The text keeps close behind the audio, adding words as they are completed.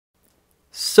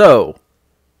So,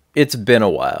 it's been a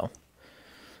while.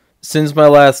 Since my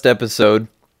last episode,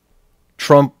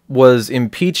 Trump was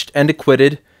impeached and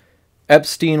acquitted,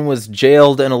 Epstein was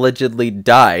jailed and allegedly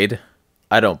died.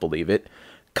 I don't believe it.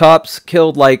 Cops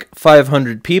killed like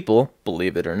 500 people,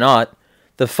 believe it or not.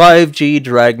 The 5G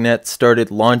dragnet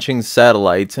started launching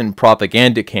satellites and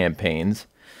propaganda campaigns.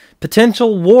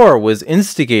 Potential war was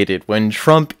instigated when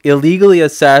Trump illegally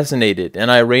assassinated an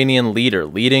Iranian leader,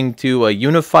 leading to a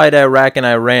unified Iraq and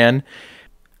Iran.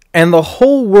 And the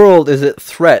whole world is at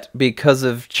threat because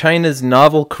of China's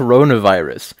novel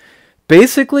coronavirus.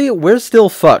 Basically, we're still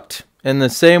fucked, in the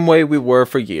same way we were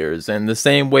for years, and the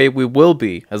same way we will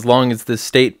be as long as this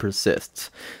state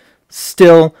persists.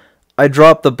 Still, I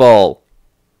dropped the ball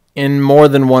in more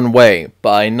than one way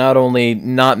by not only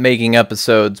not making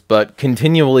episodes, but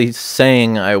continually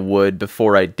saying I would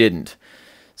before I didn't.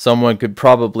 Someone could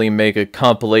probably make a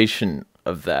compilation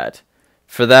of that.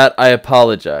 For that, I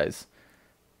apologize.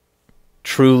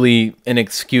 Truly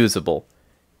inexcusable.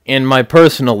 In my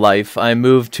personal life, I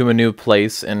moved to a new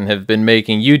place and have been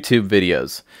making YouTube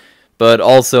videos. But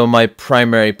also my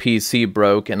primary PC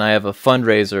broke and I have a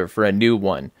fundraiser for a new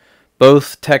one.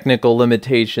 Both technical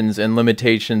limitations and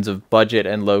limitations of budget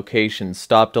and location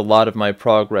stopped a lot of my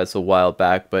progress a while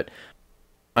back, but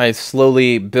I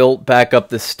slowly built back up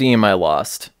the steam I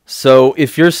lost. So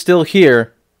if you're still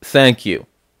here, thank you.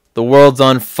 The world's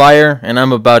on fire and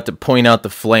I'm about to point out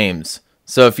the flames.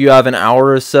 So if you have an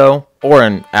hour or so, or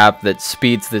an app that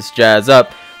speeds this jazz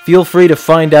up, feel free to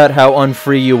find out how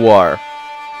unfree you are.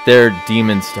 There are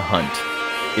demons to hunt.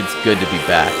 It's good to be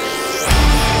back.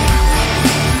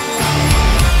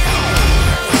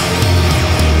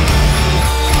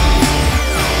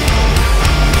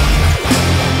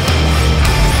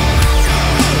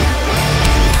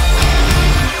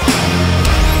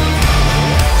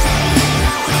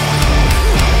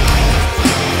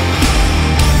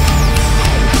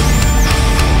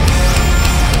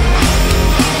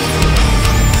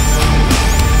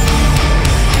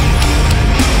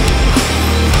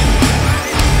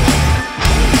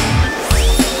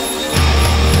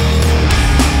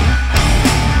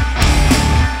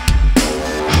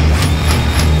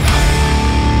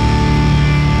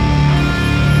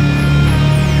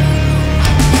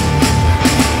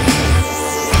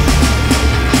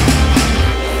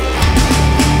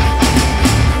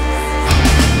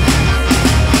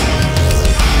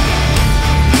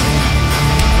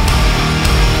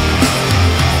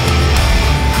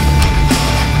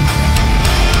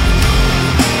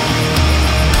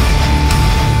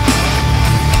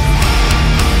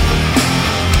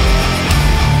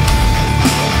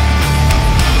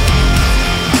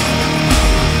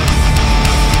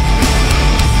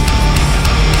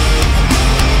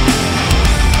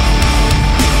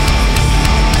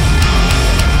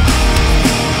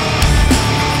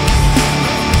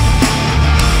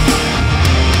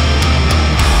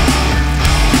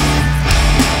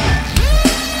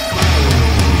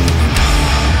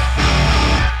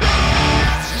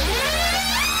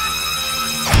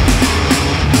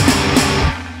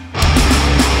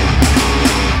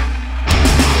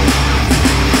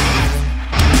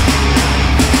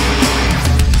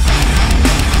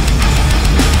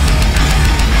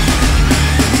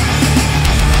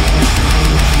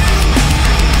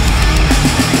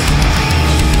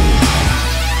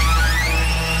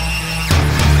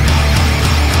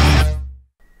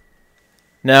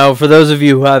 Now, for those of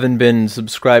you who haven't been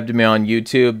subscribed to me on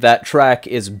YouTube, that track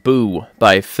is Boo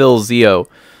by Phil Zio.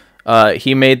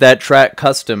 He made that track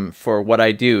custom for what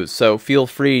I do, so feel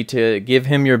free to give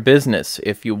him your business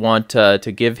if you want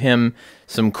to give him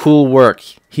some cool work.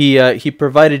 He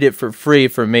provided it for free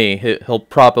for me. He'll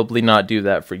probably not do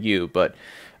that for you, but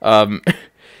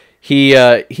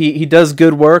he does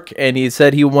good work, and he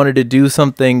said he wanted to do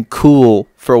something cool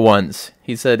for once.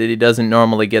 He said that he doesn't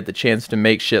normally get the chance to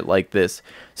make shit like this.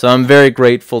 So I'm very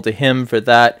grateful to him for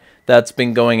that. That's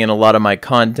been going in a lot of my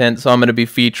content, so I'm going to be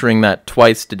featuring that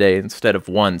twice today instead of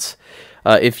once.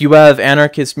 If you have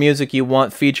anarchist music you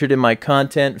want featured in my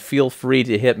content, feel free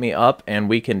to hit me up and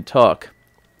we can talk.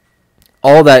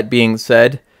 All that being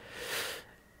said,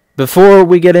 before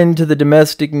we get into the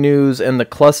domestic news and the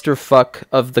clusterfuck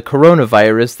of the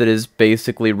coronavirus that is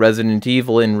basically Resident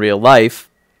Evil in real life,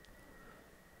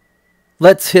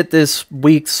 let's hit this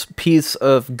week's piece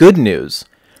of good news.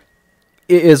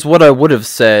 It is what I would have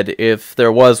said if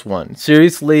there was one.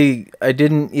 Seriously, I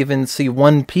didn't even see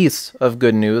one piece of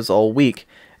good news all week,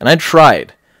 and I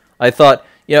tried. I thought,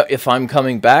 if I'm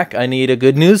coming back, I need a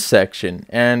good news section,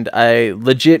 and I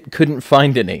legit couldn't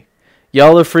find any.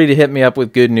 Y'all are free to hit me up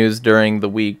with good news during the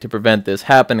week to prevent this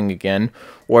happening again,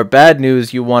 or bad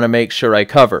news you want to make sure I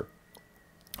cover.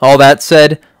 All that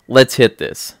said, let's hit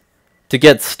this. To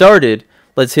get started,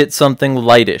 let's hit something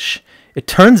lightish. It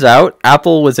turns out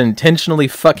Apple was intentionally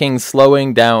fucking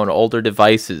slowing down older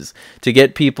devices to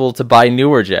get people to buy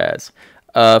newer jazz.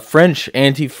 A French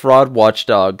anti-fraud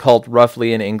watchdog called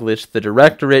roughly in English the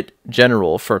Directorate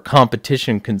General for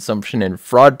Competition Consumption and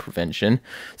Fraud Prevention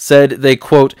said they,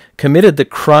 quote, committed the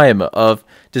crime of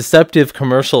deceptive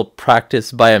commercial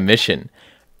practice by omission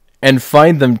and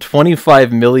fined them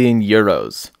 25 million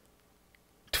euros.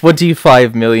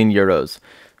 25 million euros.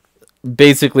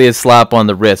 Basically a slap on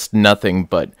the wrist, nothing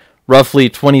but roughly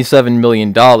 $27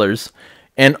 million,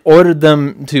 and ordered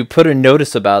them to put a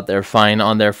notice about their fine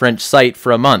on their French site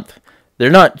for a month. They're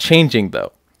not changing,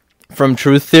 though. From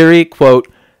Truth Theory,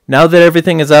 quote, now that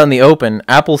everything is out in the open,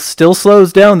 Apple still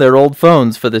slows down their old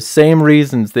phones for the same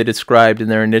reasons they described in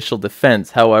their initial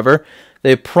defense. However,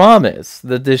 they promise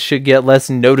that this should get less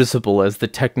noticeable as the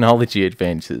technology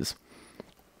advances.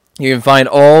 You can find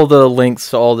all the links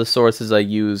to all the sources I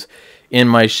use in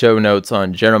my show notes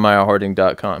on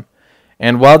jeremiahharding.com.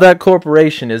 And while that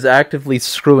corporation is actively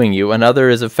screwing you, another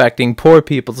is affecting poor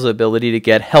people's ability to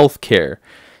get health care.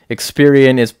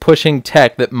 Experian is pushing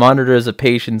tech that monitors a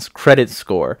patient's credit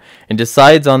score and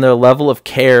decides on their level of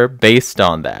care based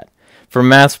on that. For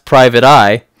Mass Private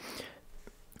Eye,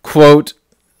 quote,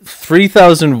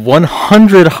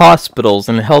 3,100 hospitals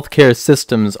and healthcare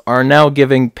systems are now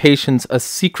giving patients a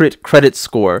secret credit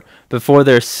score before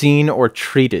they're seen or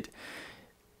treated.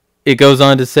 It goes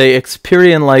on to say,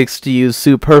 Experian likes to use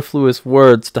superfluous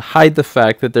words to hide the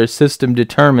fact that their system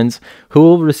determines who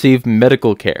will receive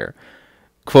medical care.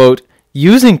 Quote,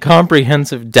 using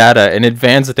comprehensive data and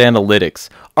advanced analytics,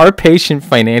 our patient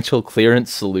financial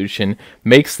clearance solution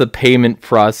makes the payment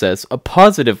process a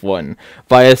positive one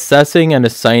by assessing and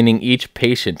assigning each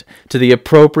patient to the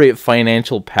appropriate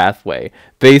financial pathway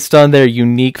based on their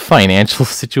unique financial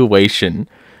situation.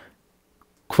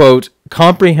 Quote,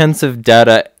 comprehensive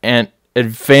data and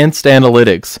advanced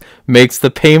analytics makes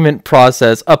the payment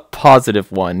process a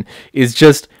positive one is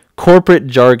just corporate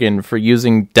jargon for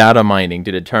using data mining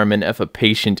to determine if a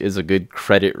patient is a good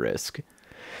credit risk.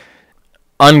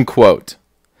 Unquote.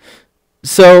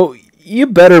 So, you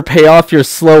better pay off your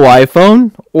slow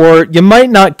iPhone, or you might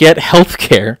not get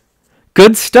healthcare.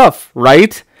 Good stuff,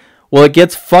 right? Well, it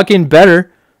gets fucking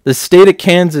better. The state of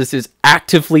Kansas is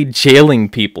actively jailing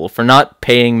people for not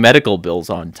paying medical bills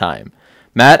on time.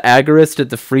 Matt Agarist at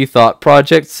the Free Thought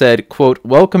Project said, quote,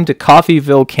 welcome to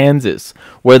Coffeeville, Kansas,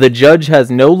 where the judge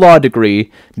has no law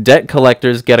degree, debt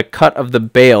collectors get a cut of the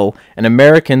bail, and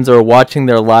Americans are watching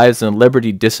their lives and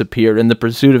liberty disappear in the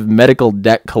pursuit of medical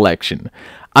debt collection.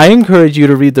 I encourage you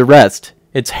to read the rest.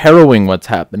 It's harrowing what's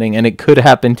happening, and it could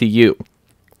happen to you.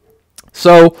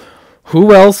 So,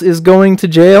 who else is going to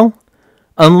jail?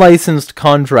 Unlicensed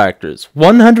contractors.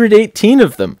 118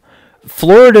 of them.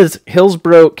 Florida's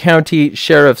Hillsborough County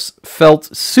sheriffs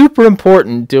felt super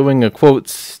important doing a, quote,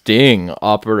 sting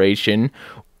operation,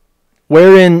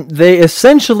 wherein they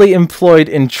essentially employed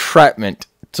entrapment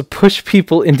to push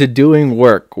people into doing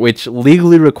work, which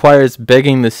legally requires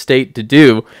begging the state to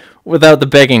do, without the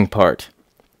begging part.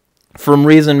 From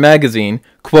Reason Magazine,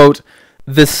 quote,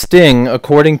 the sting,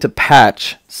 according to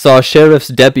Patch, saw sheriff's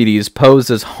deputies pose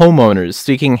as homeowners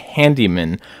seeking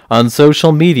handymen on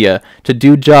social media to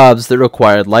do jobs that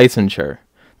required licensure.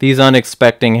 These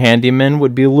unexpected handymen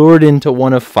would be lured into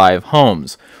one of 5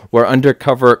 homes, where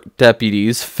undercover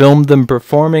deputies filmed them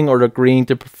performing or agreeing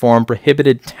to perform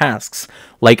prohibited tasks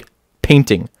like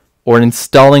painting or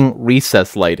installing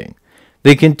recess lighting.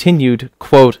 They continued,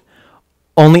 quote,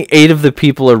 only 8 of the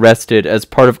people arrested as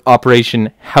part of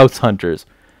Operation House Hunters.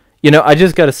 You know, I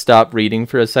just gotta stop reading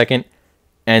for a second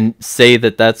and say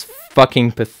that that's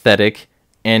fucking pathetic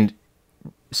and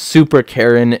super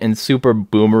Karen and super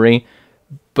boomery.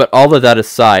 But all of that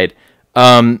aside,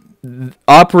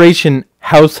 Operation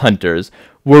House Hunters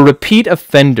were repeat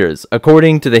offenders,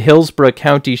 according to the Hillsborough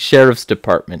County Sheriff's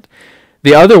Department.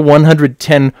 The other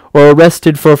 110 were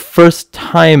arrested for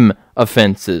first-time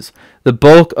offenses. The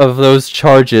bulk of those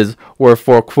charges were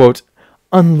for, quote,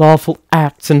 unlawful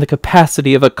acts in the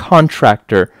capacity of a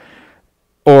contractor,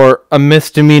 or a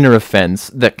misdemeanor offense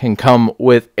that can come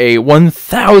with a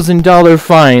 $1,000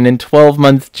 fine and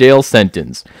 12-month jail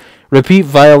sentence. Repeat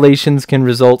violations can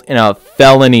result in a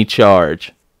felony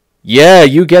charge. Yeah,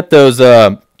 you get those,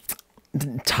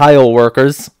 tile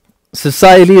workers.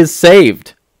 Society is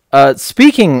saved.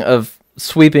 Speaking of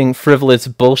sweeping frivolous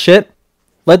bullshit,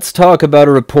 let's talk about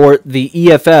a report the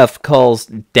EFF calls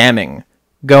damning.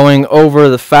 going over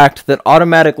the fact that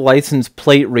automatic license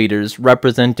plate readers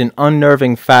represent an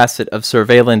unnerving facet of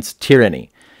surveillance tyranny.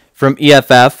 From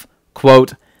EFF,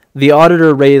 quote, "The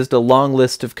auditor raised a long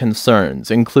list of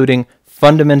concerns, including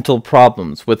fundamental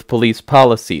problems with police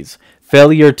policies,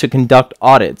 failure to conduct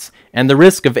audits, and the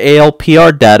risk of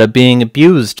ALPR data being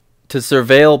abused to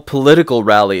surveil political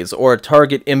rallies or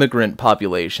target immigrant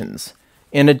populations."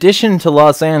 In addition to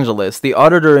Los Angeles, the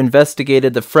auditor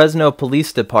investigated the Fresno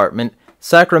Police Department,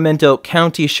 Sacramento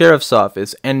County Sheriff's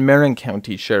Office, and Marin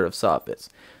County Sheriff's Office.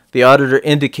 The auditor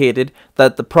indicated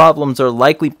that the problems are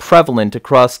likely prevalent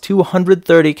across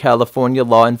 230 California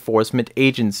law enforcement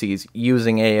agencies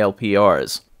using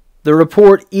ALPRs. The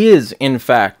report is, in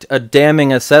fact, a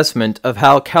damning assessment of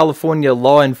how California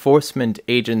law enforcement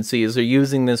agencies are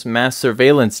using this mass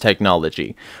surveillance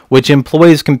technology, which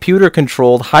employs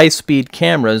computer-controlled high-speed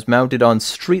cameras mounted on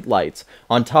streetlights,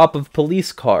 on top of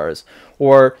police cars,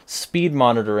 or speed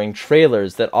monitoring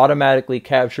trailers that automatically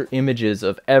capture images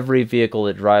of every vehicle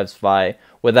it drives by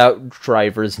without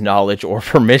driver's knowledge or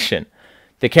permission.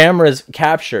 The cameras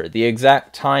capture the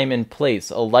exact time and place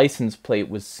a license plate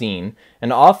was seen,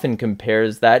 and often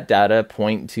compares that data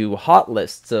point to hot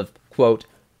lists of, quote,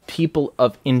 people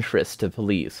of interest to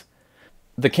police.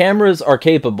 The cameras are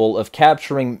capable of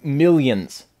capturing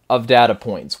millions of data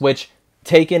points, which,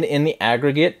 taken in the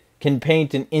aggregate, can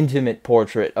paint an intimate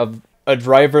portrait of a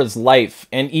driver's life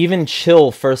and even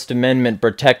chill First Amendment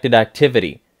protected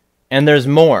activity. And there's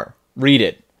more. Read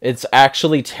it. It's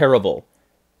actually terrible.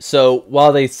 So,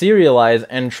 while they serialize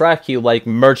and track you like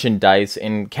merchandise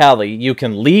in Cali, you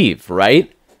can leave,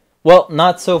 right? Well,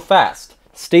 not so fast.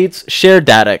 States share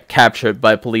data captured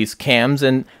by police cams,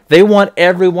 and they want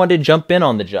everyone to jump in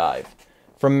on the jive.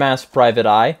 From Mass Private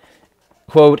Eye,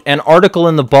 quote, "An article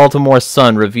in the Baltimore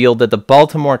Sun revealed that the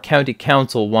Baltimore County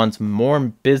Council wants more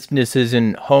businesses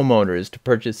and homeowners to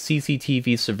purchase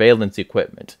CCTV surveillance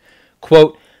equipment.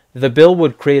 Quote, the bill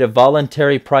would create a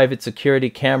voluntary private security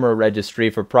camera registry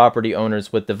for property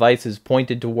owners with devices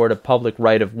pointed toward a public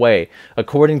right-of-way,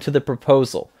 according to the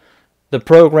proposal. The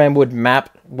program would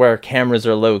map where cameras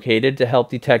are located to help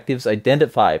detectives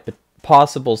identify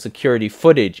possible security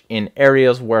footage in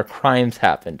areas where crimes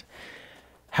happened.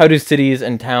 How do cities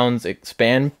and towns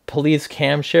expand police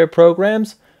cam share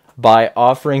programs? By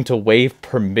offering to waive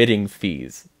permitting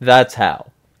fees. That's how."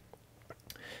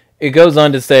 It goes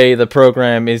on to say the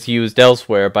program is used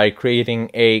elsewhere by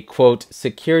creating a, quote,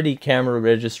 security camera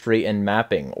registry and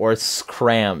mapping, or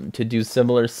SCRAM, to do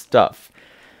similar stuff.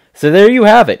 So there you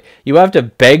have it. You have to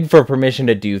beg for permission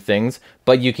to do things,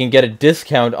 but you can get a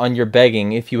discount on your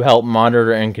begging if you help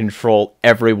monitor and control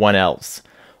everyone else.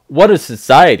 What a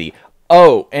society.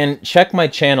 Oh, and check my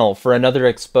channel for another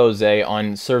expose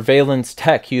on surveillance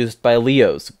tech used by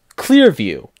Leos.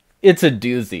 Clearview. It's a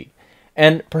doozy.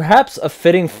 And perhaps a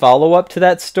fitting follow-up to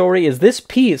that story is this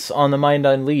piece on the Mind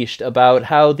Unleashed about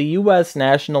how the U.S.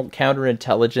 National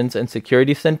Counterintelligence and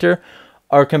Security Center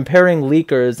are comparing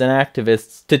leakers and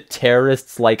activists to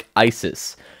terrorists like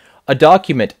ISIS. A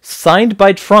document signed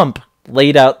by Trump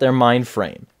laid out their mind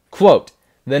frame. Quote,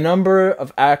 "The number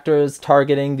of actors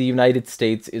targeting the United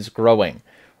States is growing.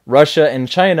 Russia and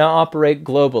China operate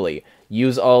globally,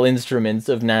 use all instruments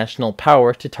of national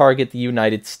power to target the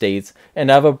United States, and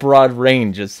have a broad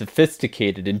range of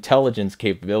sophisticated intelligence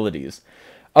capabilities.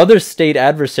 Other state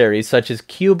adversaries such as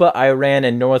Cuba, Iran,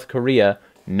 and North Korea,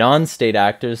 non-state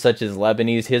actors such as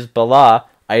Lebanese Hezbollah,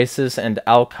 ISIS, and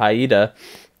Al-Qaeda,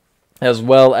 as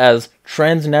well as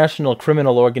transnational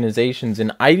criminal organizations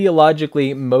and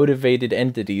ideologically motivated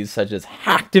entities such as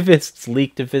hacktivists,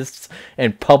 leaktivists,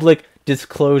 and public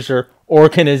disclosure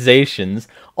organizations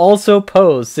also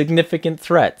pose significant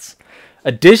threats.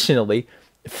 Additionally,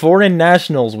 foreign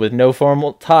nationals with no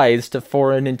formal ties to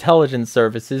foreign intelligence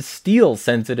services steal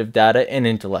sensitive data and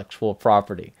intellectual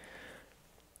property."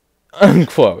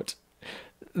 Unquote.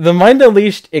 The Mind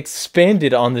Unleashed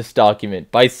expanded on this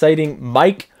document by citing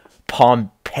Mike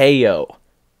Pompeo.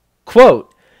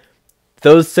 Quote,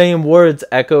 "Those same words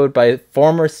echoed by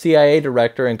former CIA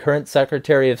Director and current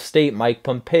Secretary of State Mike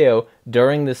Pompeo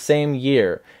during the same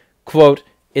year. Quote,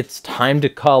 it's time to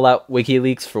call out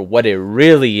WikiLeaks for what it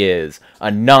really is, a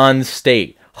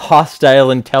non-state, hostile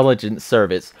intelligence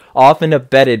service, often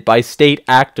abetted by state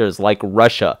actors like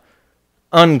Russia."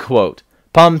 Unquote.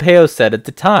 Pompeo said at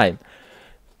the time.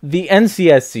 The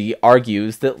NCSC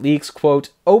argues that leaks,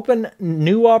 quote, "open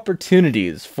new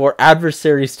opportunities for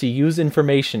adversaries to use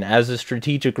information as a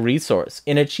strategic resource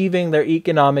in achieving their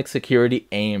economic security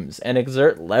aims and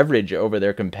exert leverage over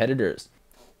their competitors."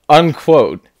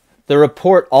 Unquote. The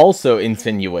report also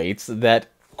insinuates that,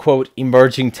 quote,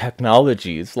 emerging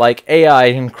technologies like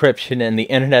AI, encryption, and the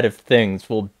Internet of Things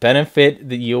will benefit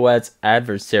the U.S.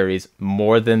 adversaries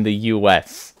more than the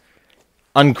U.S.,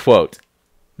 unquote.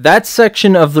 That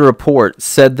section of the report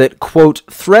said that, quote,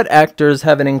 threat actors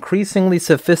have an increasingly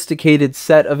sophisticated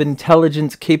set of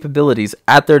intelligence capabilities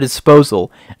at their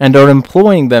disposal and are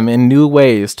employing them in new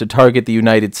ways to target the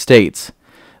United States.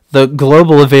 The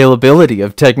global availability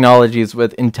of technologies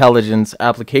with intelligence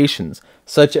applications,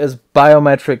 such as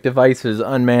biometric devices,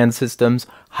 unmanned systems,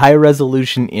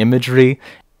 high-resolution imagery,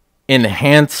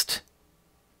 enhanced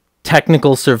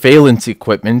technical surveillance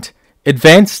equipment,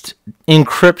 advanced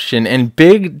encryption, and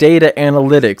big data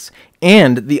analytics,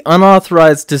 and the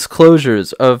unauthorized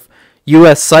disclosures of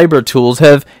U.S. cyber tools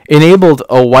have enabled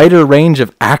a wider range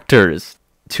of actors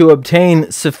to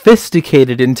obtain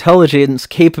sophisticated intelligence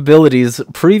capabilities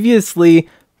previously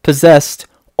possessed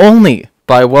only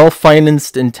by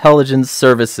well-financed intelligence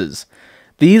services.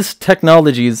 These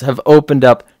technologies have opened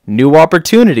up new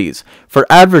opportunities for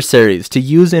adversaries to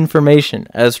use information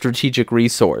as strategic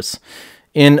resource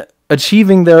in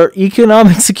achieving their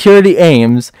economic security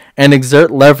aims and exert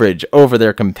leverage over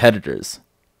their competitors.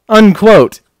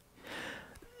 Unquote.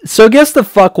 So guess the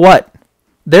fuck what?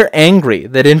 They're angry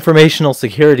that informational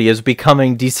security is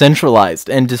becoming decentralized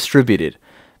and distributed.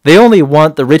 They only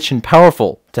want the rich and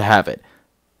powerful to have it.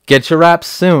 Get your apps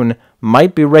soon,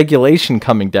 might be regulation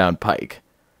coming down pike.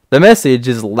 The message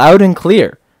is loud and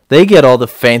clear. They get all the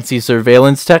fancy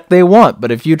surveillance tech they want,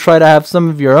 but if you try to have some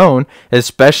of your own,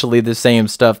 especially the same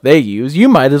stuff they use, you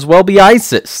might as well be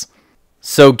ISIS.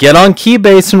 So get on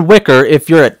Keybase and Wicker if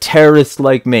you're a terrorist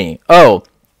like me. Oh,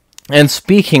 and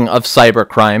speaking of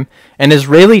cybercrime, an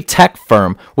Israeli tech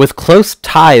firm with close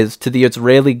ties to the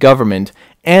Israeli government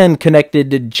and connected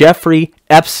to Jeffrey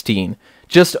Epstein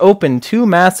just opened 2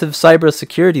 massive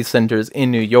cybersecurity centers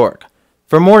in New York.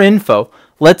 For more info,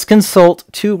 let's consult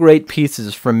 2 great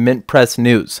pieces from Mint Press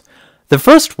News. The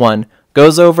first one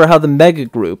goes over how the Mega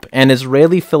Group, an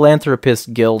Israeli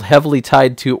philanthropist guild heavily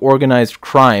tied to organized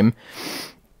crime,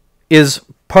 is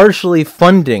partially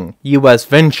funding U.S.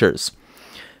 ventures.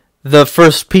 The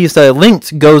first piece I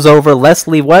linked goes over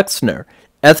Leslie Wexner,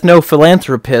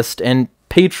 ethno-philanthropist and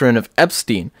patron of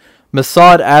Epstein,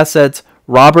 Mossad assets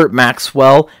Robert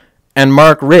Maxwell, and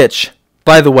Mark Rich.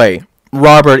 By the way,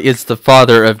 Robert is the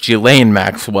father of Ghislaine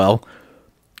Maxwell.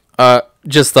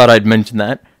 Just thought I'd mention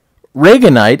that.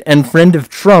 Reaganite and friend of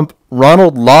Trump,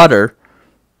 Ronald Lauder,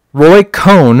 Roy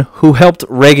Cohn, who helped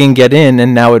Reagan get in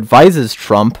and now advises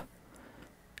Trump,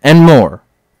 and more.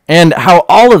 And how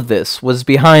all of this was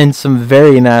behind some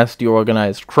very nasty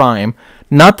organized crime,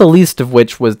 not the least of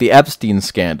which was the Epstein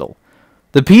scandal.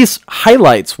 The piece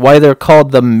highlights why they're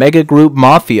called the Mega Group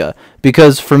Mafia,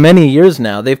 because for many years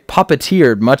now they've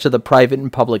puppeteered much of the private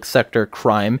and public sector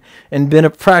crime and been a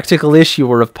practical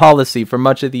issuer of policy for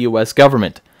much of the U.S.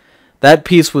 government. That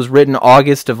piece was written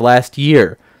August of last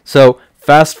year, so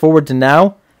fast forward to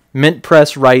now, Mint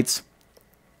Press writes,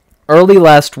 early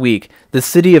last week, the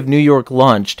city of New York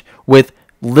launched, with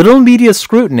little media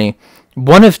scrutiny,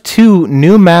 one of 2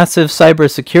 new massive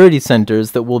cybersecurity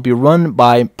centers that will be run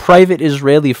by private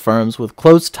Israeli firms with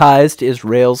close ties to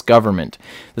Israel's government,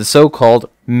 the so-called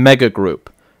Mega Group,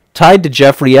 tied to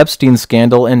Jeffrey Epstein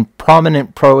scandal and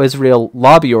prominent pro-Israel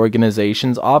lobby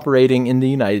organizations operating in the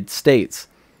United States.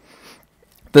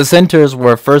 The centers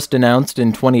were first announced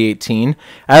in 2018,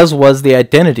 as was the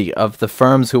identity of the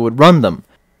firms who would run them: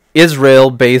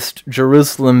 Israel-based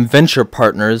Jerusalem Venture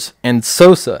Partners and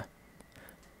SOSA.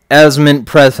 As Mint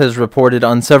Press has reported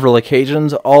on several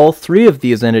occasions, all 3 of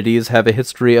these entities have a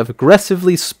history of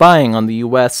aggressively spying on the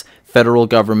U.S. federal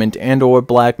government and/or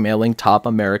blackmailing top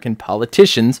American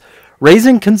politicians,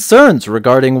 raising concerns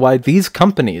regarding why these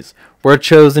companies were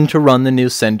chosen to run the new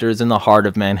centers in the heart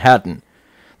of Manhattan.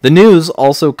 The news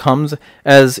also comes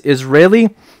as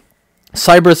Israeli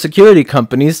cybersecurity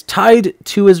companies tied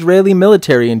to Israeli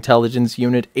military intelligence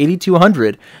unit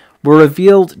 8200 were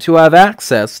revealed to have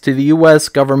access to the U.S.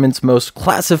 government's most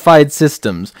classified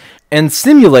systems and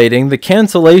simulating the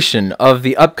cancellation of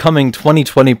the upcoming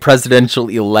 2020 presidential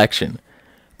election.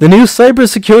 The new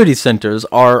cybersecurity centers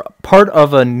are part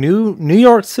of a new New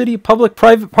York City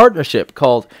public-private partnership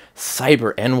called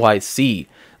Cyber NYC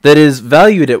that is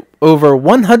valued at over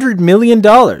 $100 million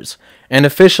and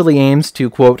officially aims to,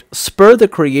 quote, spur the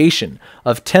creation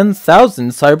of 10,000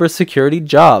 cybersecurity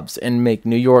jobs and make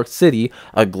New York City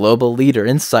a global leader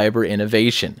in cyber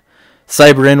innovation.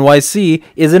 Cyber NYC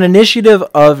is an initiative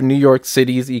of New York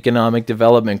City's Economic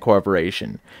Development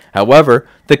Corporation. However,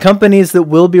 the companies that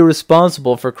will be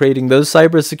responsible for creating those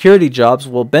cybersecurity jobs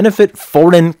will benefit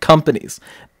foreign companies,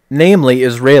 namely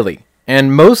Israeli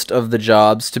and most of the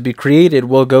jobs to be created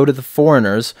will go to the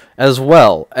foreigners as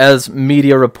well, as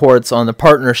media reports on the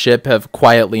partnership have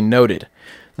quietly noted.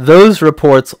 Those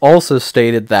reports also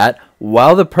stated that,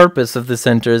 while the purpose of the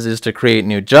centers is to create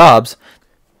new jobs,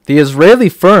 the Israeli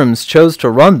firms chose to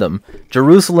run them,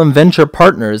 Jerusalem Venture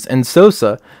Partners and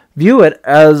SOSA, view it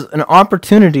as an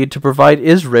opportunity to provide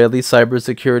Israeli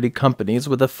cybersecurity companies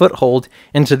with a foothold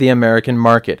into the American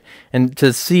market, and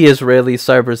to see Israeli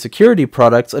cybersecurity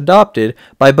products adopted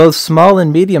by both small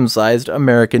and medium-sized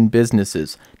American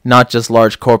businesses, not just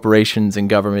large corporations and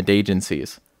government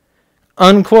agencies.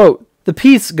 Unquote. The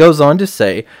piece goes on to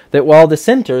say that while the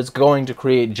center is going to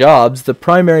create jobs, the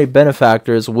primary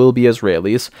benefactors will be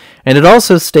Israelis, and it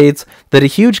also states that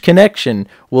a huge connection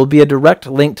will be a direct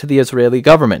link to the Israeli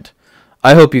government.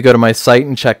 I hope you go to my site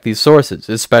and check these sources,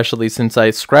 especially since I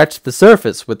scratched the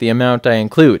surface with the amount I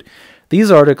include.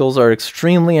 These articles are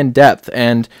extremely in-depth,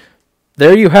 and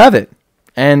there you have it.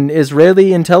 An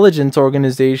Israeli intelligence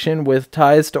organization with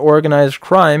ties to organized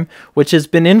crime, which has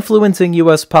been influencing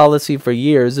U.S. policy for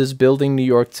years, is building New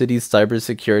York City's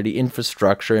cybersecurity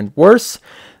infrastructure, and worse,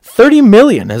 $30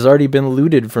 million has already been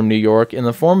looted from New York in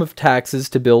the form of taxes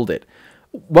to build it.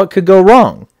 What could go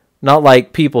wrong? Not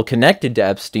like people connected to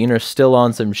Epstein are still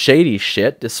on some shady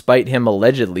shit, despite him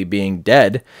allegedly being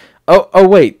dead. Oh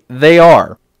wait, they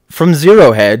are. From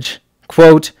Zero Hedge,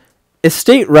 quote,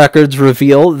 estate records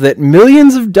reveal that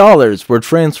millions of dollars were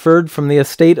transferred from the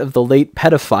estate of the late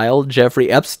pedophile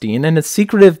Jeffrey Epstein and a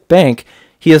secretive bank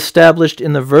he established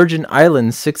in the Virgin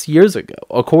Islands 6 years ago,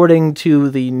 according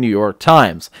to the New York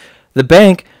Times. The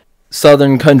bank,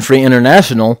 Southern Country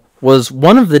International, was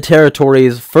one of the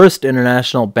territory's first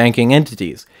international banking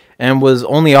entities, and was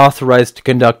only authorized to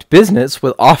conduct business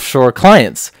with offshore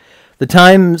clients. The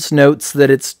Times notes that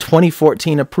its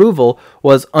 2014 approval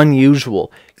was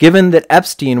unusual, given that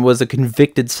Epstein was a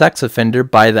convicted sex offender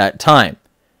by that time.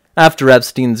 After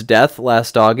Epstein's death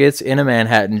last August in a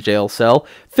Manhattan jail cell,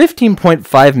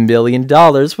 $15.5 million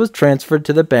was transferred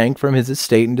to the bank from his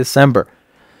estate in December.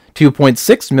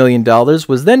 $2.6 million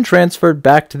was then transferred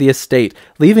back to the estate,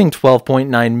 leaving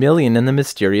 $12.9 million in the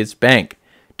mysterious bank.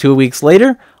 2 weeks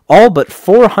later, all but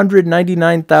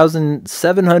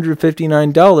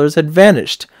 $499,759 had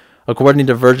vanished. According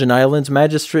to Virgin Islands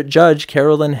Magistrate Judge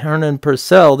Carolyn Hernan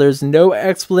Purcell, there's no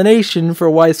explanation for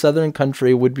why Southern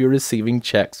Country would be receiving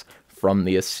checks from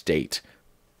the estate.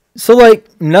 So,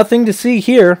 nothing to see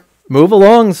here. Move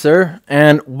along, sir.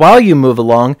 And while you move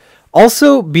along,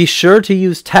 also be sure to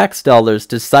use tax dollars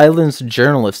to silence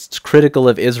journalists critical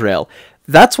of Israel.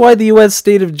 That's why the U.S.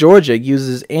 state of Georgia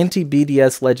uses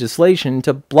anti-BDS legislation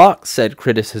to block said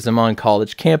criticism on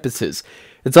college campuses.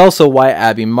 It's also why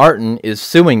Abby Martin is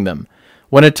suing them.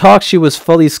 When a talk she was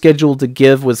fully scheduled to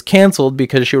give was canceled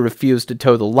because she refused to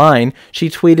toe the line, she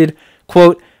tweeted,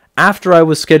 quote, after I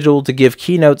was scheduled to give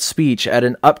keynote speech at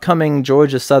an upcoming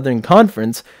Georgia Southern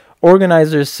Conference,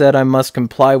 organizers said I must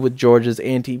comply with Georgia's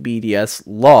anti-BDS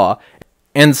law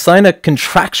and sign a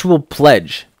contractual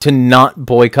pledge to not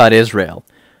boycott Israel.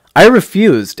 I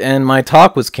refused, and my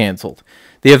talk was canceled.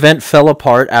 The event fell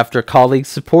apart after colleagues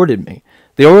supported me.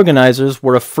 The organizers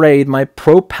were afraid my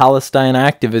pro-Palestine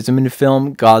activism in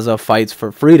film Gaza Fights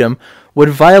for Freedom would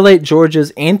violate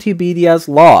Georgia's anti-BDS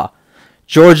law.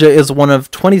 Georgia is one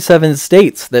of 27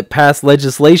 states that passed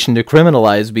legislation to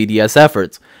criminalize BDS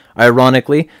efforts.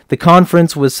 Ironically, the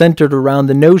conference was centered around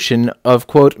the notion of,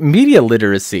 quote, media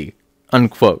literacy,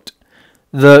 unquote.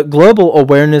 The global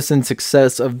awareness and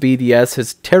success of BDS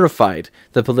has terrified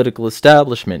the political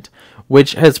establishment,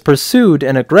 which has pursued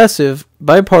an aggressive,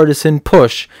 bipartisan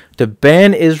push to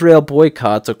ban Israel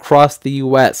boycotts across the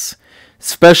U.S.,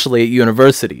 especially at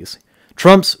universities.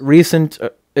 Trump's recent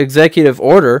executive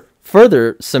order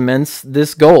further cements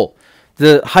this goal.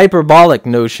 The hyperbolic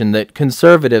notion that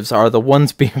conservatives are the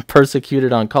ones being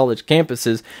persecuted on college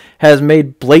campuses has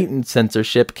made blatant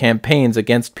censorship campaigns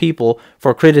against people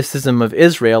for criticism of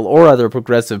Israel or other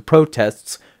progressive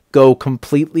protests go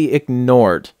completely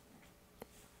ignored.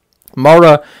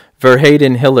 Mara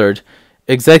Verheyden-Hillard,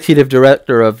 executive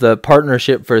director of the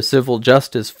Partnership for Civil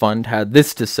Justice Fund, had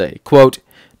this to say, quote,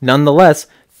 nonetheless,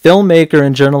 filmmaker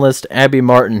and journalist Abby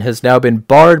Martin has now been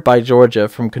barred by Georgia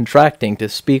from contracting to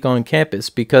speak on campus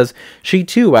because she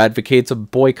too advocates a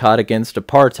boycott against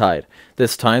apartheid,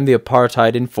 this time the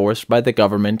apartheid enforced by the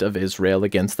government of Israel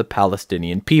against the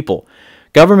Palestinian people.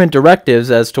 Government directives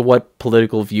as to what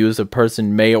political views a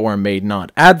person may or may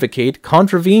not advocate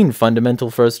contravene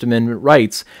fundamental First Amendment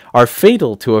rights, are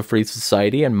fatal to a free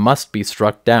society, and must be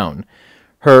struck down.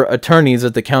 Her attorneys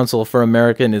at the Council for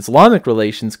American Islamic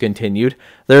Relations continued,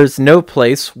 there's no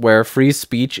place where free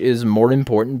speech is more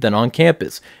important than on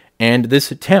campus. and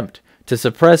this attempt to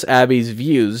suppress Abby's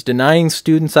views, denying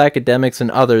students, academics,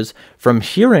 and others from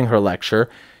hearing her lecture,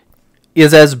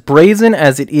 is as brazen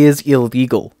as it is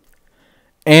illegal.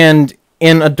 And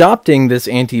in adopting this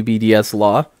anti-BDS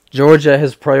law, Georgia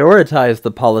has prioritized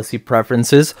the policy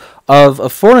preferences of a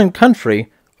foreign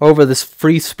country over the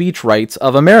free speech rights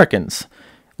of Americans,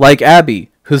 like Abby,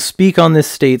 who speak on this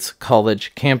state's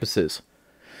college campuses.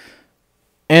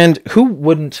 And who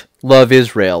wouldn't love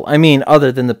Israel? I mean,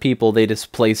 other than the people they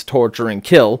displace, torture, and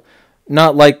kill.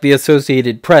 Not like the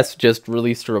Associated Press just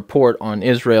released a report on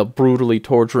Israel brutally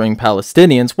torturing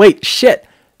Palestinians. Wait, shit!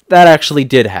 That actually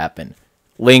did happen.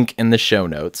 Link in the show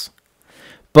notes.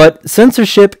 But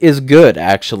censorship is good,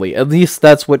 actually. At least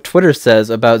that's what Twitter says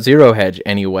about Zero Hedge,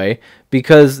 anyway,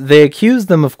 because they accuse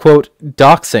them of, quote,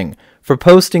 doxing for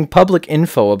posting public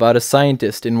info about a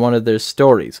scientist in one of their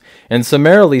stories, and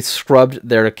summarily scrubbed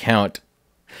their account.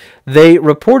 They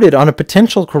reported on a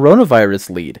potential coronavirus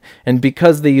lead, and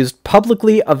because they used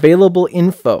publicly available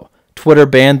info, Twitter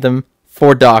banned them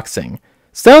for doxing.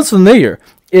 Sounds familiar.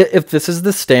 If this is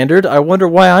the standard, I wonder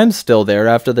why I'm still there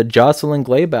after the Jocelyn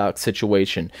Glayback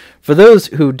situation. For those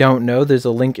who don't know, there's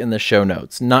a link in the show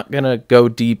notes. Not gonna go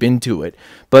deep into it,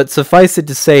 but suffice it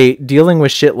to say, dealing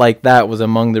with shit like that was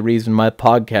among the reasons my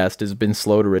podcast has been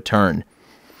slow to return.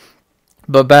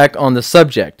 But back on the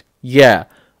subject, yeah,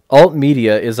 alt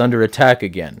media is under attack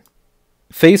again.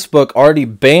 Facebook already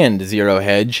banned Zero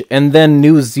Hedge, and then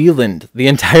New Zealand, the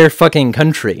entire fucking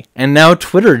country, and now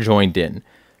Twitter joined in.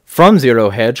 From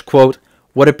Zero Hedge, quote,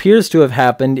 what appears to have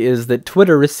happened is that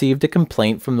Twitter received a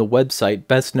complaint from the website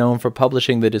best known for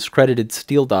publishing the discredited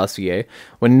Steele dossier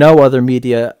when no other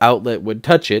media outlet would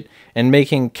touch it, and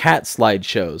making cat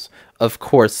slideshows, of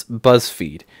course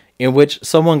BuzzFeed, in which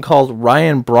someone called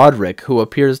Ryan Broderick, who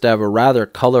appears to have a rather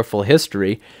colorful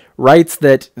history, writes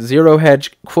that Zero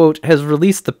Hedge, quote, has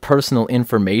released the personal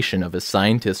information of a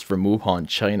scientist from Wuhan,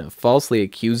 China, falsely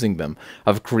accusing them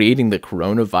of creating the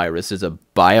coronavirus as a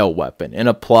bioweapon, in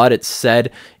a plot it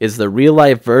said is the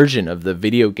real-life version of the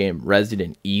video game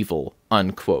Resident Evil,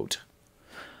 unquote.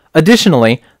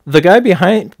 Additionally, the guy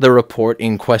behind the report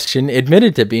in question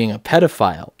admitted to being a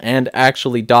pedophile and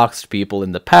actually doxed people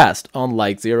in the past,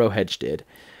 unlike Zero Hedge did.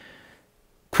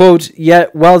 Quote,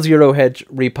 yet while Zero Hedge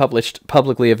republished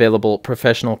publicly available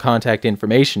professional contact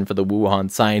information for the Wuhan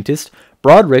scientist,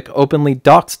 Broderick openly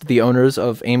doxed the owners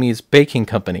of Amy's baking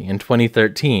company in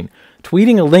 2013,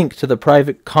 tweeting a link to the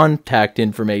private contact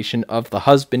information of the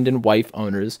husband and wife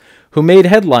owners who made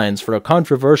headlines for a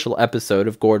controversial episode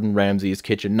of Gordon Ramsay's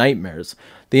Kitchen Nightmares.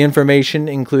 The information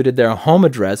included their home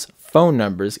address, phone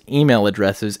numbers, email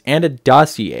addresses, and a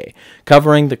dossier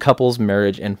covering the couple's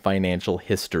marriage and financial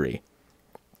history.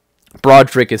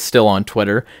 Broderick is still on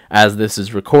Twitter, as this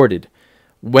is recorded.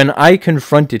 When I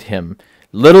confronted him,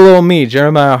 little old me,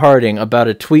 Jeremiah Harding, about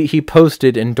a tweet he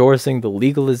posted endorsing the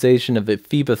legalization of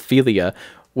ephebophilia,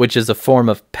 which is a form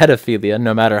of pedophilia,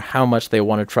 no matter how much they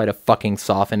want to try to fucking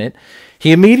soften it,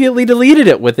 he immediately deleted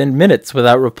it within minutes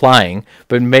without replying,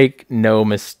 but make no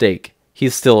mistake, he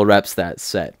still reps that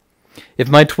set. If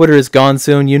my Twitter is gone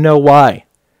soon, you know why.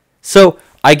 So,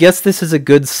 I guess this is a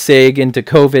good seg into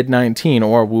COVID-19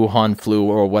 or Wuhan flu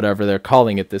or whatever they're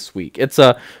calling it this week. It's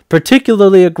a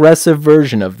particularly aggressive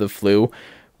version of the flu,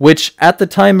 which at the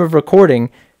time of recording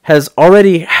has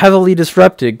already heavily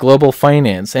disrupted global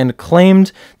finance and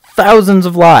claimed thousands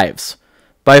of lives.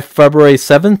 By February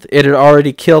 7th, it had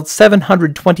already killed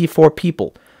 724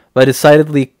 people by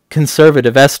decidedly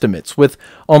conservative estimates, with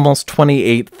almost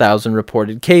 28,000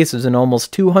 reported cases and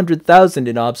almost 200,000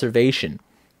 in observation.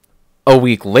 A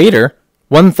week later,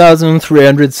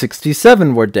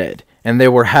 1,367 were dead, and they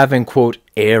were having, quote,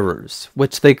 errors,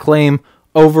 which they claim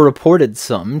overreported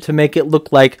some to make it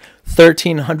look like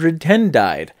 1,310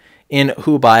 died in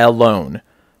Hubei alone.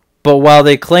 But while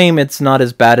they claim it's not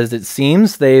as bad as it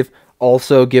seems, they've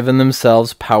also given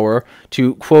themselves power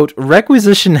to, quote,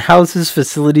 requisition houses,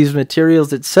 facilities,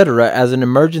 materials, etc. as an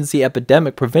emergency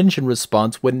epidemic prevention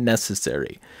response when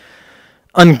necessary,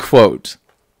 unquote.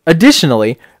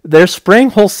 Additionally, they're spraying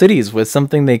whole cities with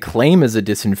something they claim is a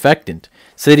disinfectant,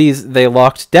 cities they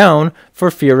locked down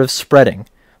for fear of spreading.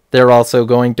 They're also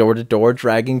going door to door,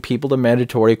 dragging people to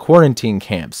mandatory quarantine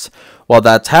camps. While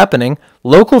that's happening,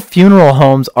 local funeral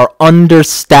homes are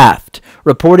understaffed,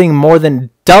 reporting more than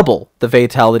double the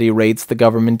fatality rates the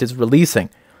government is releasing.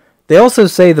 They also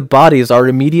say the bodies are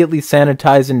immediately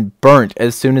sanitized and burnt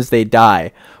as soon as they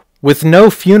die, with no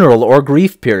funeral or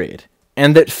grief period,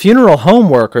 and that funeral home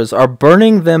workers are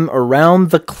burning them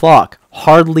around the clock,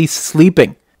 hardly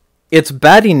sleeping. It's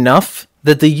bad enough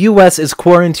that the U.S. is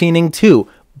quarantining too,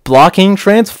 blocking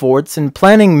transports and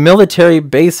planning military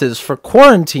bases for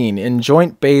quarantine in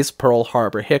Joint Base Pearl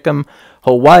Harbor Hickam,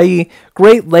 Hawaii,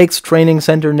 Great Lakes Training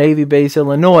Center Navy Base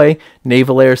Illinois,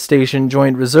 Naval Air Station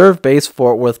Joint Reserve Base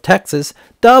Fort Worth, Texas,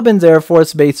 Dobbins Air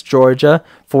Force Base Georgia,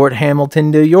 Fort Hamilton,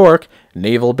 New York,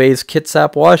 Naval Base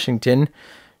Kitsap, Washington,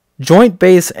 Joint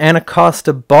Base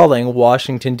Anacostia Bolling,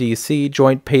 Washington, D.C.,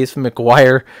 Joint Base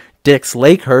McGuire, Dix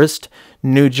Lakehurst,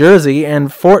 New Jersey,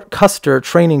 and Fort Custer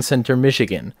Training Center,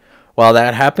 Michigan. While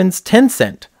that happens,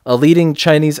 Tencent, a leading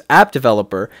Chinese app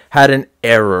developer, had an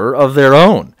error of their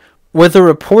own. With a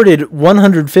reported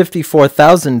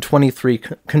 154,023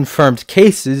 confirmed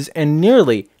cases and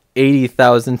nearly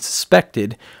 80,000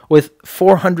 suspected, with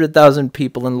 400,000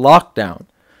 people in lockdown.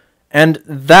 And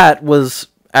that was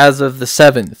as of the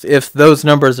 7th. If those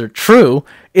numbers are true,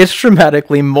 it's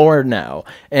dramatically more now,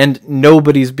 and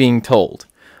nobody's being told.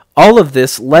 All of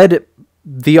this led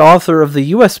the author of the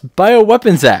U.S.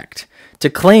 Bioweapons Act to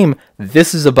claim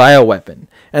this is a bioweapon,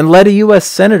 and led a U.S.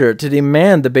 senator to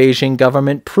demand the Beijing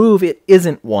government prove it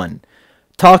isn't one.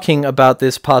 Talking about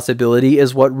this possibility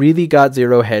is what really got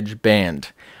Zero Hedge banned.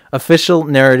 Official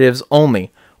narratives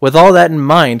only. With all that in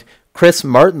mind, Chris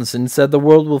Martenson said the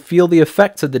world will feel the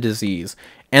effects of the disease,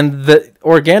 and the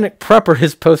Organic Prepper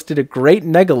has posted a great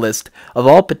negalist of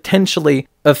all potentially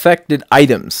affected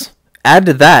items. Add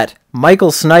to that,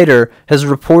 Michael Snyder has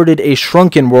reported a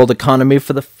shrunken world economy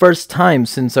for the first time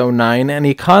since '09, and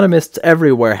economists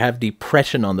everywhere have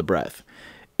depression on the breath.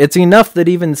 It's enough that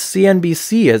even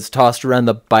CNBC has tossed around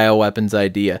the bioweapons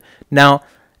idea. Now,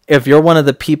 if you're one of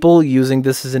the people using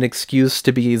this as an excuse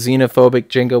to be xenophobic,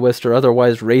 jingoist, or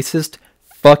otherwise racist,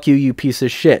 fuck you, you piece of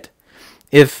shit.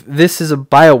 If this is a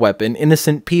bioweapon,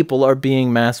 innocent people are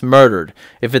being mass murdered.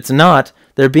 If it's not,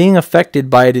 they're being affected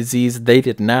by a disease they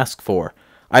didn't ask for.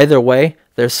 Either way,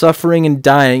 they're suffering and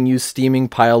dying, you steaming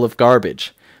pile of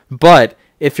garbage. But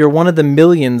if you're one of the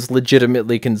millions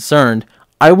legitimately concerned,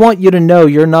 I want you to know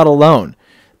you're not alone.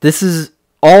 This is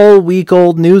all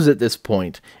week-old news at this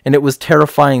point, and it was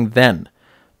terrifying then.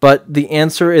 But the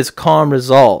answer is calm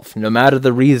resolve, no matter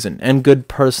the reason, and good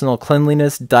personal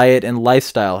cleanliness, diet, and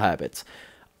lifestyle habits.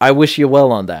 I wish you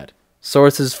well on that.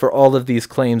 Sources for all of these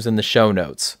claims in the show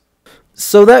notes.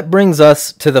 So that brings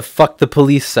us to the fuck the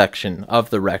police section of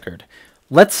the record.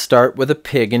 Let's start with a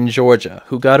pig in Georgia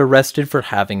who got arrested for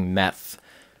having meth.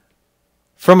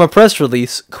 From a press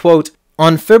release, quote,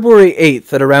 on February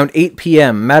 8th at around 8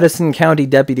 p.m., Madison County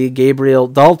Deputy Gabriel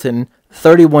Dalton,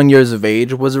 31 years of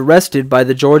age, was arrested by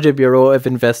the Georgia Bureau of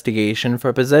Investigation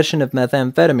for possession of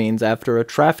methamphetamines after a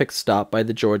traffic stop by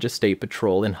the Georgia State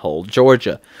Patrol in Hull,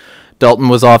 Georgia. Dalton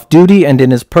was off duty and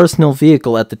in his personal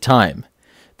vehicle at the time.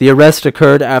 The arrest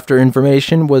occurred after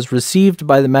information was received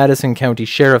by the Madison County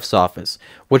Sheriff's Office,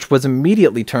 which was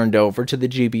immediately turned over to the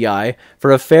GBI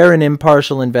for a fair and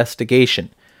impartial investigation.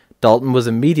 Dalton was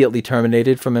immediately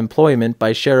terminated from employment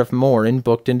by Sheriff Moore and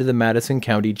booked into the Madison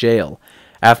County Jail.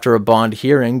 After a bond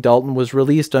hearing, Dalton was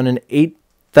released on an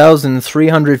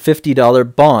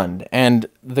 $8,350 bond, and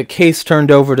the case turned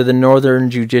over to the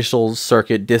Northern Judicial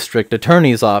Circuit District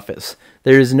Attorney's Office.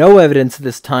 There is no evidence at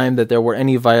this time that there were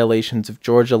any violations of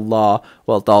Georgia law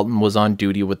while Dalton was on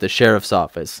duty with the Sheriff's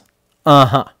Office.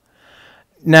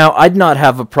 Now, I'd not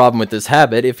have a problem with this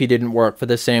habit if he didn't work for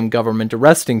the same government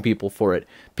arresting people for it.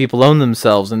 People own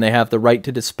themselves and they have the right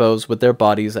to dispose with their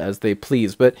bodies as they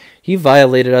please, but he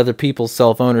violated other people's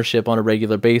self-ownership on a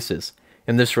regular basis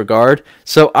in this regard,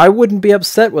 so I wouldn't be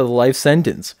upset with a life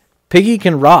sentence. Piggy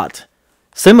can rot.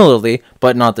 Similarly,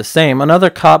 but not the same,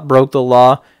 another cop broke the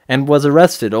law and was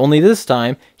arrested, only this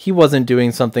time he wasn't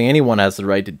doing something anyone has the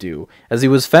right to do, as he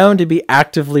was found to be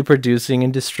actively producing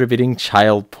and distributing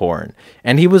child porn,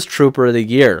 and he was Trooper of the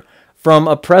Year. From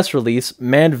a press release,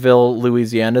 Mandeville,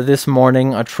 Louisiana, this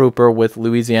morning, a trooper with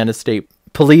Louisiana State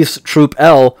Police Troop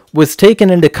L was taken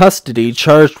into custody,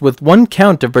 charged with 1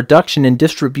 count of production and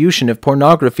distribution of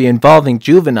pornography involving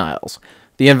juveniles.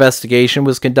 The investigation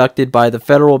was conducted by the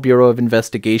Federal Bureau of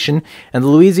Investigation and the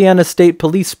Louisiana State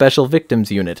Police Special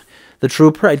Victims Unit. The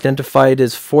trooper, identified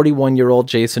as 41-year-old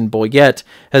Jason Boyette,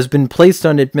 has been placed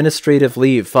on administrative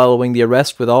leave following the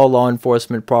arrest with all law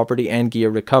enforcement property and gear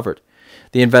recovered.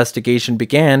 The investigation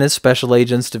began as special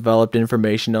agents developed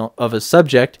information of a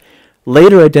subject,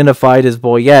 later identified as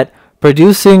Boyette,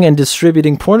 producing and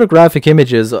distributing pornographic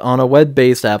images on a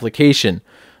web-based application.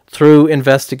 Through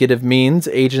investigative means,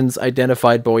 agents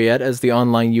identified Boyette as the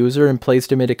online user and placed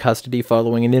him into custody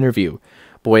following an interview.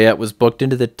 Boyette was booked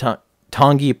into the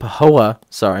Tongi-Pahoa,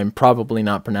 I'm probably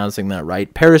not pronouncing that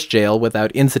right, Parish Jail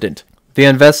without incident. The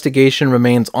investigation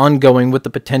remains ongoing with the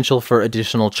potential for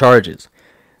additional charges.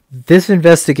 This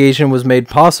investigation was made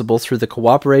possible through the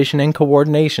cooperation and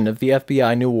coordination of the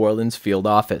FBI New Orleans field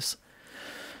office.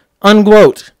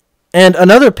 Unquote. And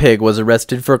another pig was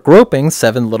arrested for groping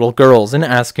 7 little girls and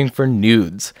asking for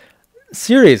nudes.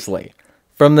 Seriously.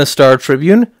 From the Star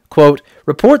Tribune, quote,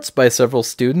 reports by several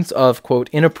students of, quote,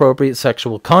 inappropriate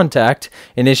sexual contact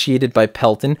initiated by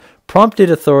Pelton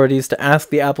prompted authorities to ask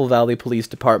the Apple Valley Police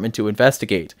Department to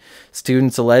investigate.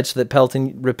 Students alleged that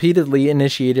Pelton repeatedly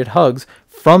initiated hugs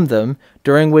from them,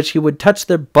 during which he would touch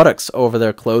their buttocks over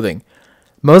their clothing.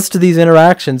 Most of these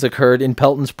interactions occurred in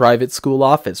Pelton's private school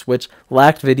office, which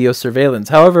lacked video surveillance.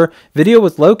 However, video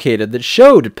was located that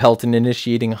showed Pelton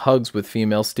initiating hugs with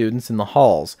female students in the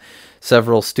halls.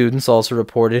 Several students also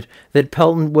reported that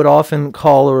Pelton would often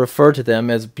call or refer to them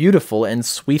as beautiful and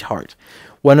sweetheart.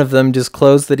 One of them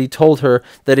disclosed that he told her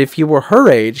that if he were her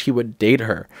age, he would date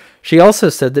her. She also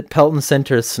said that Pelton sent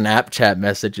her Snapchat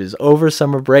messages over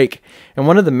summer break, and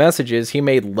one of the messages he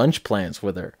made lunch plans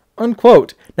with her.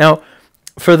 Unquote. Now,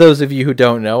 for those of you who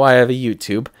don't know, I have a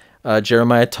YouTube,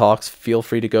 Jeremiah Talks. Feel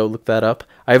free to go look that up.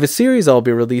 I have a series I'll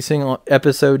be releasing on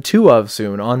episode 2 of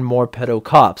soon on more pedo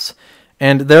cops.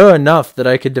 And there are enough that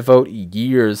I could devote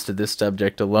years to this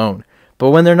subject alone. But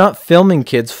when they're not filming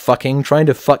kids fucking, trying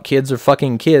to fuck kids or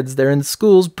fucking kids, they're in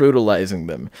schools brutalizing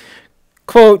them.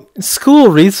 Quote, school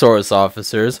resource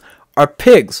officers are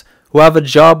pigs who have a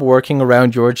job working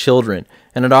around your children,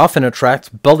 and it often attracts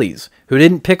bullies who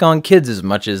didn't pick on kids as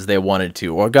much as they wanted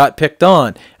to, or got picked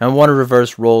on and want to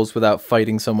reverse roles without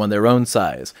fighting someone their own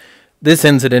size. This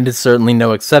incident is certainly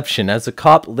no exception, as a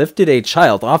cop lifted a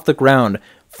child off the ground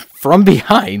from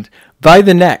behind by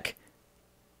the neck,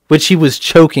 which he was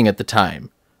choking at the time.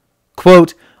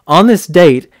 Quote, on this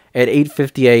date at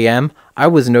 8:50 a.m., I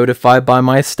was notified by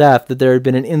my staff that there had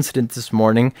been an incident this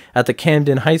morning at the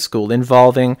Camden High School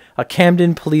involving a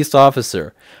Camden police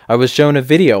officer. I was shown a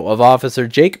video of Officer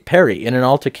Jake Perry in an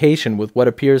altercation with what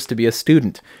appears to be a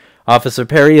student. Officer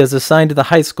Perry is assigned to the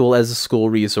high school as a school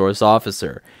resource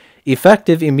officer.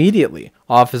 Effective immediately,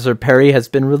 Officer Perry has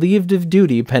been relieved of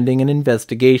duty pending an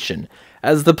investigation.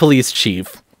 As the police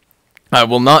chief, I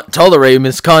will not tolerate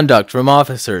misconduct from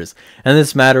officers, and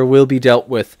this matter will be dealt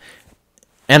with,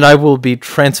 and I will be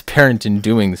transparent in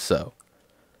doing so.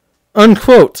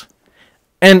 Unquote.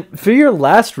 And for your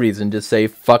last reason to say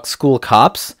fuck school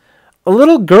cops, a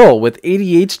little girl with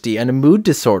ADHD and a mood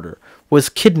disorder was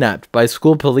kidnapped by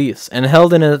school police and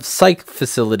held in a psych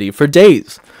facility for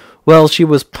days. Well, she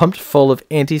was pumped full of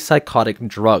antipsychotic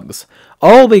drugs,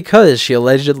 all because she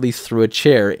allegedly threw a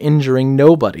chair, injuring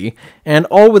nobody, and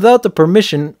all without the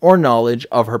permission or knowledge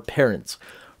of her parents.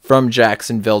 From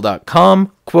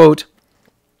Jacksonville.com, quote,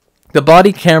 the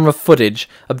body camera footage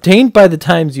obtained by the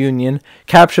Times-Union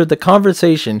captured the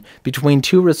conversation between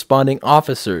 2 responding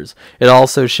officers. It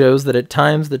also shows that at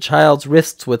times the child's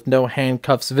wrists with no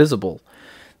handcuffs visible.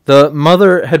 The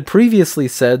mother had previously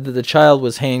said that the child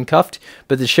was handcuffed,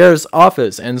 but the sheriff's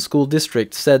office and school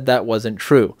district said that wasn't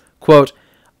true. Quote,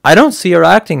 I don't see her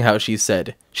acting how she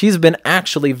said. She's been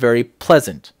actually very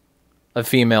pleasant, a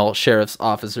female sheriff's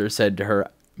officer said to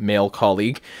her male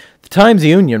colleague. The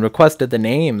Times-Union requested the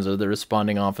names of the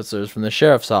responding officers from the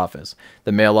sheriff's office.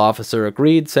 The male officer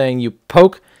agreed, saying, you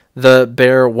poke the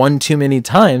bear one too many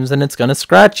times and it's going to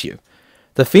scratch you.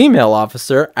 The female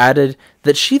officer added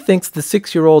that she thinks the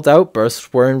 6-year-old's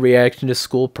outbursts were in reaction to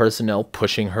school personnel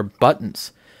pushing her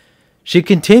buttons. She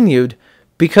continued,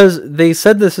 because they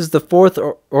said this is the 4th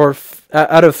or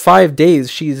out of 5 days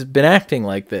she's been acting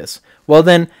like this. Well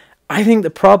then, I think the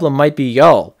problem might be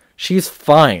y'all. She's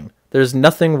fine. There's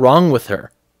nothing wrong with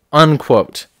her.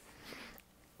 Unquote.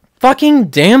 Fucking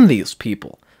damn these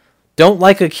people. Don't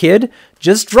like a kid?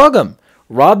 Just drug them.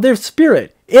 Rob their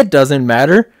spirit. It doesn't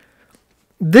matter.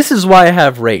 This is why I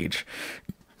have rage.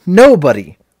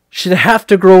 Nobody should have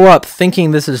to grow up thinking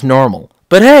this is normal.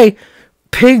 But hey,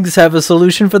 pigs have a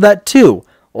solution for that too.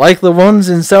 Like the ones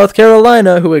in South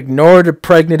Carolina who ignored a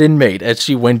pregnant inmate as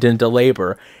she went into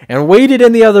labor and waited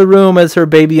in the other room as her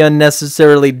baby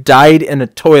unnecessarily died in a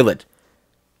toilet.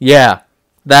 Yeah,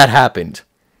 that happened.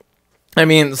 I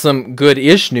mean, some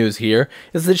good-ish news here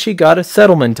is that she got a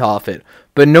settlement off it,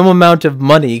 but no amount of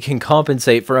money can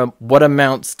compensate for what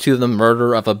amounts to the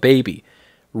murder of a baby.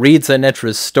 Read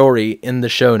Zanetra's story in the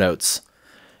show notes.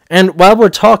 And while we're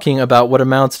talking about what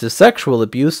amounts to sexual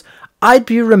abuse, I'd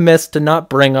be remiss to not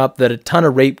bring up that a ton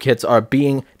of rape kits are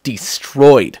being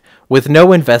destroyed with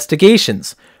no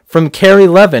investigations. From Carrie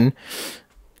Levin,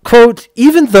 Quote,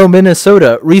 even though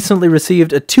Minnesota recently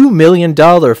received a $2 million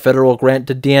federal grant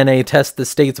to DNA test the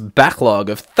state's backlog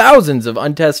of thousands of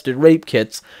untested rape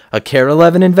kits, a Care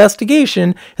 11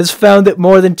 investigation has found that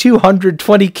more than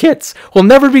 220 kits will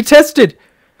never be tested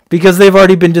because they've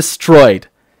already been destroyed.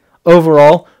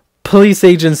 Overall, police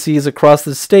agencies across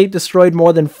the state destroyed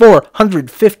more than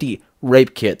 450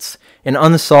 rape kits in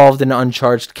unsolved and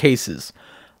uncharged cases.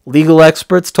 Legal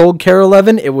experts told Care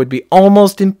 11 it would be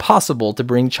almost impossible to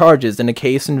bring charges in a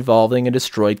case involving a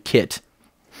destroyed kit.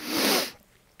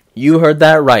 You heard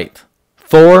that right.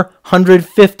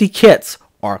 450 kits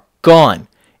are gone,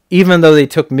 even though they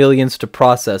took millions to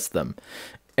process them.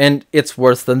 And it's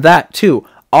worse than that, too.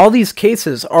 All these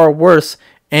cases are worse,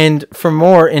 and for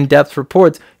more in-depth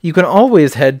reports, you can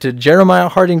always head to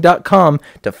jeremiahharding.com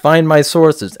to find my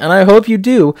sources. And I hope you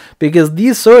do, because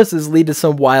these sources lead to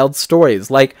some wild stories,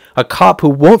 like a cop who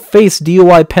won't face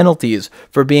DUI penalties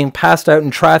for being passed out in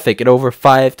traffic at over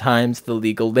 5 times the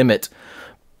legal limit.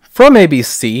 From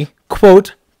ABC,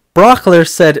 quote, Brockler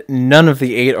said none of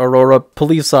the 8 Aurora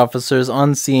police officers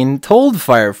on scene told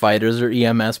firefighters or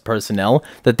EMS personnel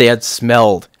that they had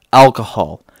smelled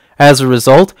alcohol. As a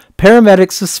result,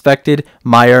 paramedics suspected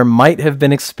Meyer might have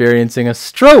been experiencing a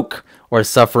stroke or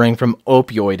suffering from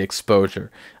opioid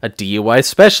exposure. A DUI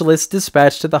specialist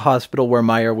dispatched to the hospital where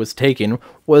Meyer was taken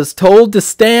was told to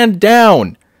stand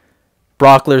down.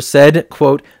 Brockler said,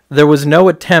 quote, there was no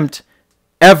attempt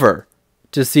ever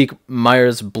to seek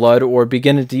Meyer's blood or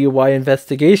begin a DUI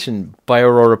investigation by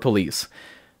Aurora police.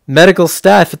 Medical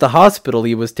staff at the hospital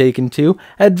he was taken to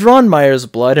had drawn Meyer's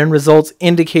blood, and results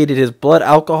indicated his blood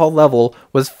alcohol level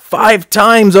was 5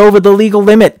 times over the legal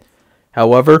limit.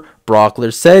 However,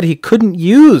 Brockler said he couldn't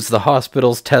use the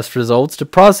hospital's test results to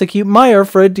prosecute Meyer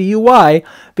for a DUI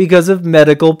because of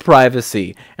medical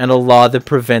privacy and a law that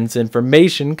prevents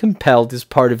information compelled as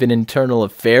part of an internal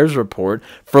affairs report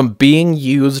from being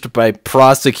used by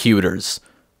prosecutors.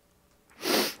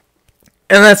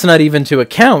 And that's not even to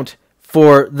account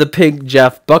for the pig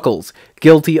Jeff Buckles,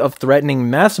 guilty of threatening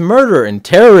mass murder and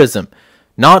terrorism,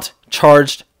 not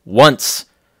charged once.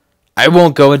 I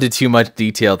won't go into too much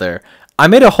detail there. I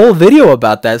made a whole video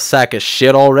about that sack of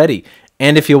shit already,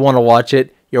 and if you want to watch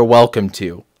it, you're welcome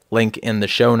to. Link in the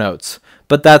show notes.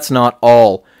 But that's not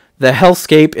all. The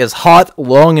Hellscape is hot,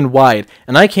 long, and wide,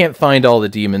 and I can't find all the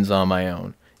demons on my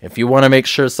own. If you want to make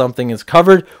sure something is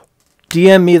covered,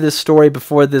 DM me this story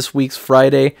before this week's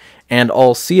Friday, and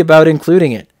I'll see about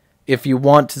including it. If you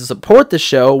want to support the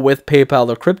show with PayPal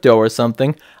or crypto or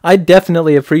something, I'd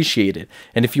definitely appreciate it.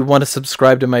 And if you want to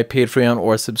subscribe to my Patreon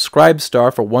or Subscribe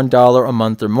Star for $1 a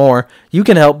month or more, you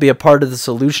can help be a part of the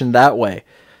solution that way.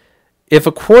 If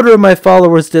a quarter of my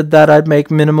followers did that, I'd make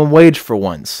minimum wage for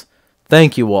once.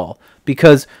 Thank you all.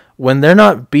 Because when they're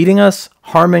not beating us,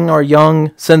 harming our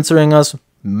young, censoring us,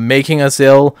 making us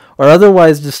ill, or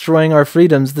otherwise destroying our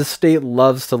freedoms, the state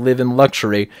loves to live in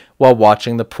luxury while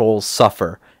watching the proles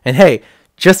suffer. And hey,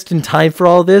 just in time for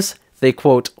all this, they,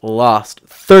 quote, lost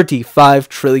 $35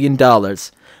 trillion.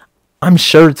 I'm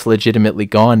sure it's legitimately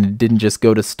gone and didn't just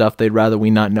go to stuff they'd rather we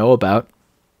not know about.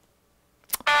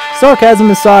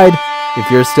 Sarcasm aside, if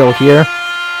you're still here,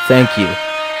 thank you.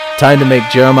 Time to make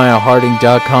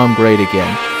JeremiahHarding.com great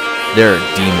again. There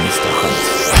are demons to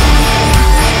hunt.